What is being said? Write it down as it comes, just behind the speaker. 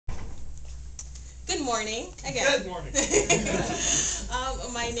Good morning again. Good morning.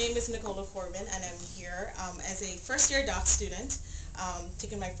 My name is Nicola Corbin, and I'm here as a first-year doc student,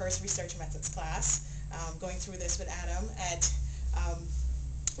 taking my first research methods class, going through this with Adam at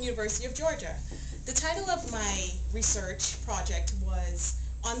University of Georgia. The title of my research project was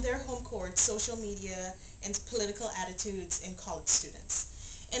On Their Home Court, Social Media and Political Attitudes in College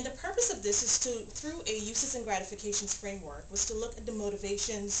Students. And the purpose of this is to, through a uses and gratifications framework, was to look at the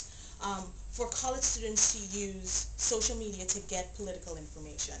motivations for college students to use social media to get political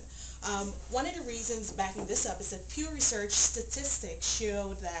information. One of the reasons backing this up is that Pew Research statistics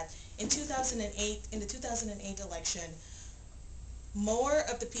showed that in the 2008 election, more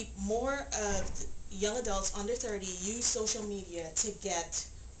of young adults under 30 use social media to get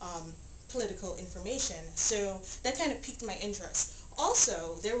political information. So that kind of piqued my interest.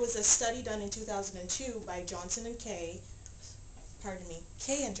 Also, there was a study done in 2002 by Johnson and Kay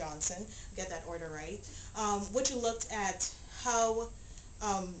and Johnson, get that order right, which looked at how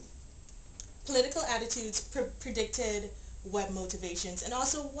political attitudes predicted web motivations, and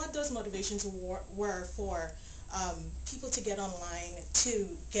also what those motivations were for people to get online to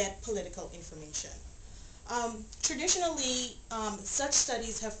get political information. Traditionally, such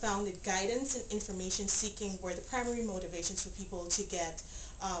studies have found that guidance and information seeking were the primary motivations for people to get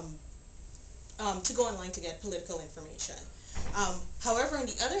to go online to get political information. However, on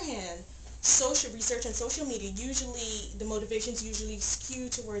the other hand, social research and social media the motivations usually skew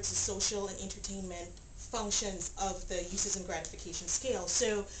towards the social and entertainment functions of the uses and gratification scale.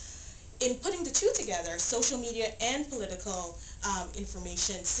 So in putting the two together, social media and political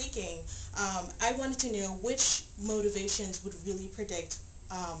information seeking, I wanted to know which motivations would really predict,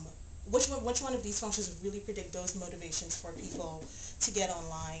 which one of these functions would really predict those motivations for people to get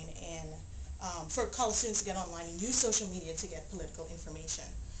online and for college students to get online and use social media to get political information.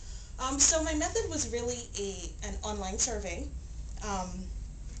 So my method was really an online survey,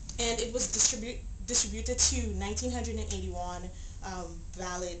 and it was distributed to 1,981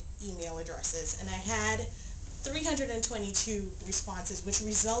 valid email addresses, and I had 322 responses, which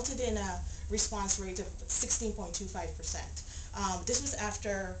resulted in a response rate of 16.25%. This was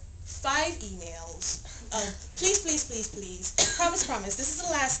after 5 emails of please, please, please, please, promise, promise, this is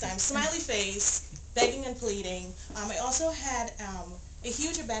the last time, smiley face, begging and pleading. I also had a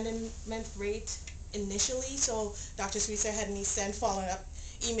huge abandonment rate initially, so Dr. Sweetser had me send follow-up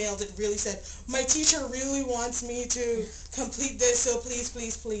email that really said, my teacher really wants me to complete this, so please,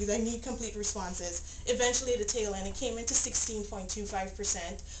 please, please, I need complete responses. Eventually at the tail end, it came into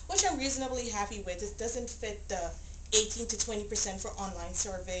 16.25%, which I'm reasonably happy with. It doesn't fit the 18 to 20% for online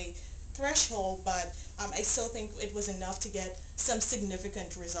survey threshold, but I still think it was enough to get some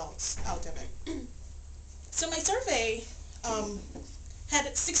significant results out of it. So my survey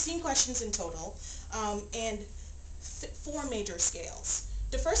had 16 questions in total, and 4 major scales.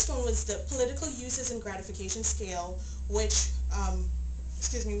 The first one was the political uses and gratification scale, which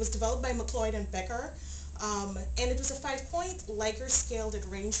was developed by McLeod and Becker, and it was a 5-point Likert scale that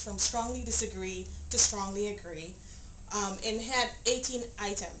ranged from strongly disagree to strongly agree, and had 18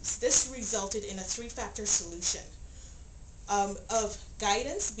 items. This resulted in a 3-factor solution of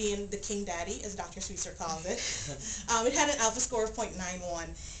guidance being the king daddy, as Dr. Sweetser calls it. It had an alpha score of 0.91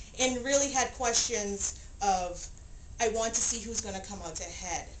 and really had questions of, I want to see who's going to come out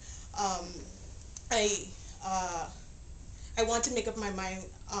ahead. I want to make up my mind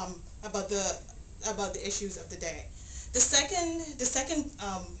about the issues of the day. The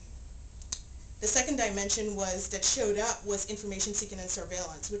second dimension that showed up was information seeking and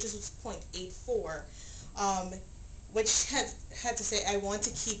surveillance, which is 0.84, which had to say I want to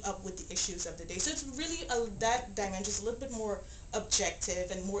keep up with the issues of the day. So it's really that dimension is a little bit more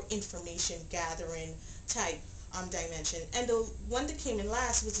objective and more information gathering type dimension. And the one that came in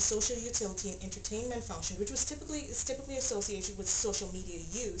last was the social utility and entertainment function, which was typically associated with social media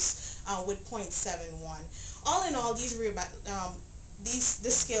use, with 0.71. All in all, this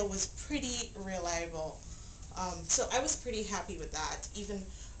scale was pretty reliable. So I was pretty happy with that. Even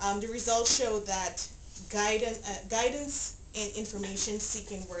the results showed that guidance and information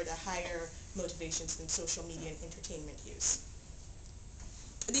seeking were the higher motivations than social media and entertainment use.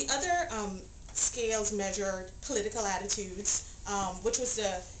 The other scales measured political attitudes, which was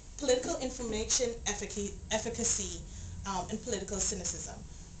the political information efficacy and political cynicism.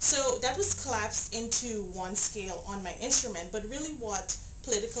 So that was collapsed into one scale on my instrument, but really what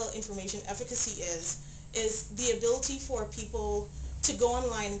political information efficacy is the ability for people to go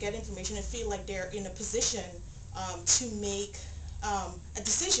online and get information and feel like they're in a position to make a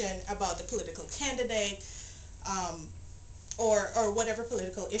decision about the political candidate or whatever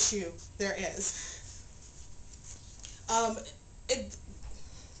political issue there is. Um, it,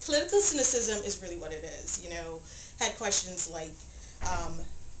 Political cynicism is really what it is. Had questions like, um,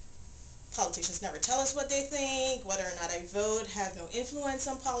 politicians never tell us what they think, whether or not I vote have no influence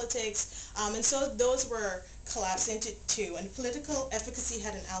on politics, and so those were collapsed into two, and political efficacy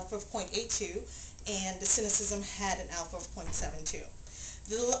had an alpha of 0.82, and the cynicism had an alpha of 0.72.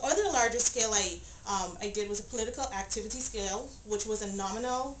 The other larger scale I did was a political activity scale, which was a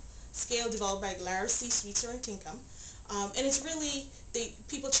nominal scale developed by Larry C. Sweetser and Tinkham, and it's really,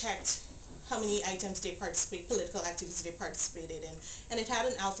 people checked how many political activities they participated in, and it had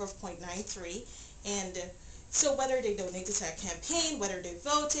an alpha of 0.93, and so whether they donated to a campaign, whether they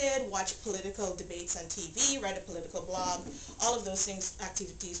voted, watched political debates on TV, read a political blog, all of those things,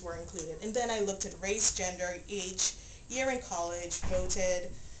 activities were included. And then I looked at race, gender, age, year in college,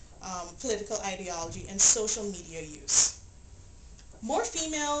 voted, political ideology, and social media use. More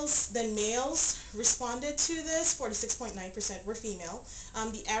females than males responded to this. 46.9% were female.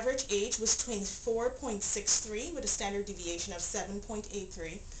 The average age was 24.63 with a standard deviation of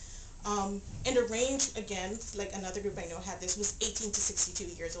 7.83. And the range, again, like another group I know had this, was 18 to 62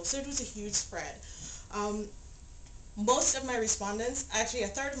 years old. So it was a huge spread. Most of my respondents, actually a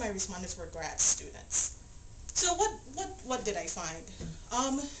third of my respondents, were grad students. So what did I find?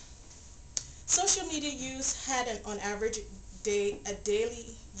 Social media use had on average a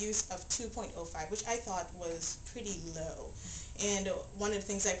daily use of 2.05, which I thought was pretty low. And one of the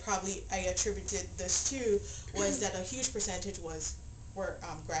things I attributed this to was that a huge percentage were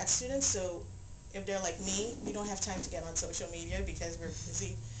grad students. So if they're like me, we don't have time to get on social media because we're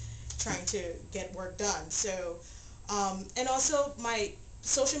busy trying to get work done. So and also my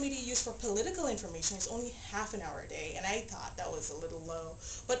social media use for political information is only half an hour a day, and I thought that was a little low.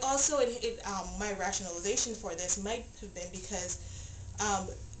 But also my rationalization for this might have been because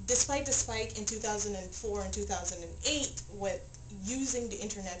despite the spike in 2004 and 2008 with using the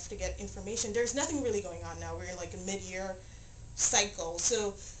internet to get information, there's nothing really going on now. We're in like a mid-year cycle,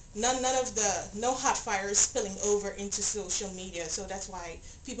 so no hot fires spilling over into social media, so that's why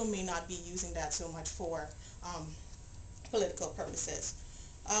people may not be using that so much for political purposes.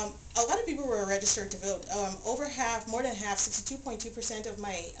 A lot of people were registered to vote. More than half, 62.2% of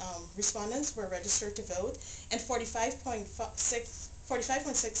my respondents were registered to vote, and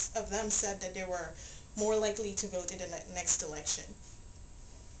 45.6 of them said that they were more likely to vote in the next election.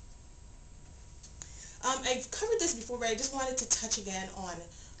 I've covered this before, but I just wanted to touch again on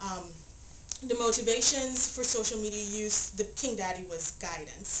the motivations for social media use. The King Daddy was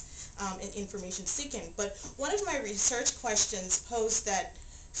guidance and information seeking. But one of my research questions posed that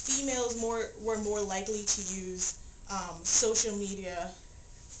females were more likely to use social media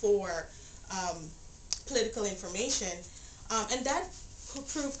for political information, and that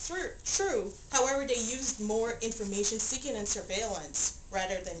proved true. However, they used more information seeking and surveillance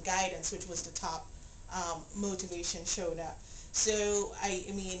rather than guidance, which was the top motivation showed up. So I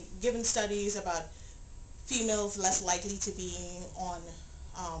mean, given studies about females less likely to being on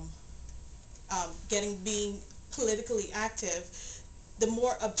being politically active, the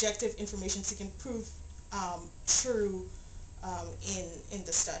more objective information seeking proved true in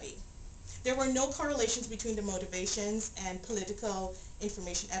the study. There were no correlations between the motivations and political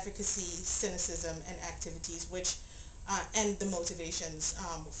information efficacy, cynicism, and activities, and the motivations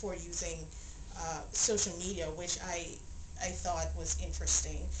for using social media, which I thought was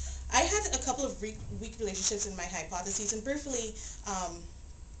interesting. I had a couple of weak relationships in my hypotheses, and briefly,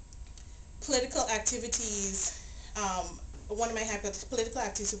 political activities, one of my hypotheses, political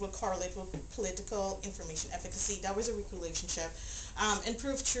activities will correlate with political information efficacy. That was a weak relationship, and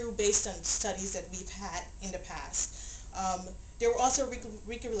proved true based on studies that we've had in the past. There were also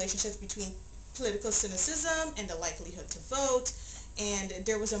weak relationships between political cynicism and the likelihood to vote, and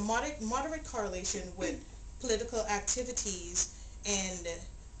there was a moderate correlation with political activities and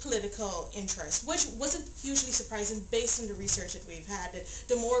political interest, which wasn't hugely surprising based on the research that we've had.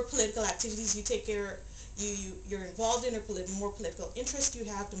 The more political activities you take care, you're involved in, or more political interest you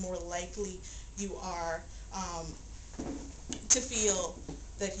have, the more likely you are to feel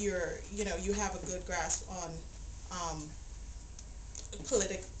that you have a good grasp on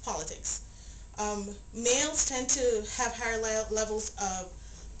politics. Males tend to have higher levels of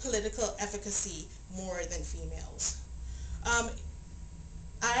political efficacy more than females.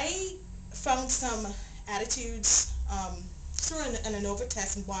 I found some attitudes through an ANOVA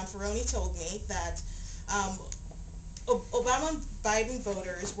test, and Bonferroni told me that Obama and Biden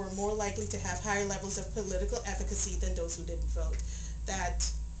voters were more likely to have higher levels of political efficacy than those who didn't vote. That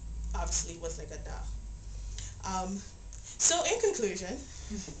obviously was like a duh. So in conclusion,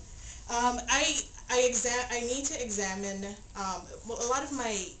 I need to examine. Well, a lot of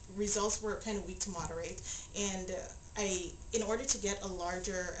my results were kind of weak to moderate, and in order to get a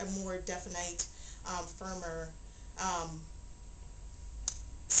larger, a more definite, firmer um,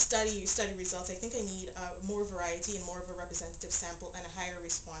 study results, I think I need more variety and more of a representative sample and a higher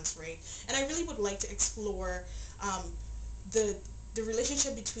response rate. And I really would like to explore um, the the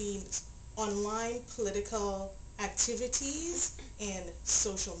relationship between online political activities and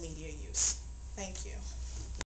social media use. Thank you.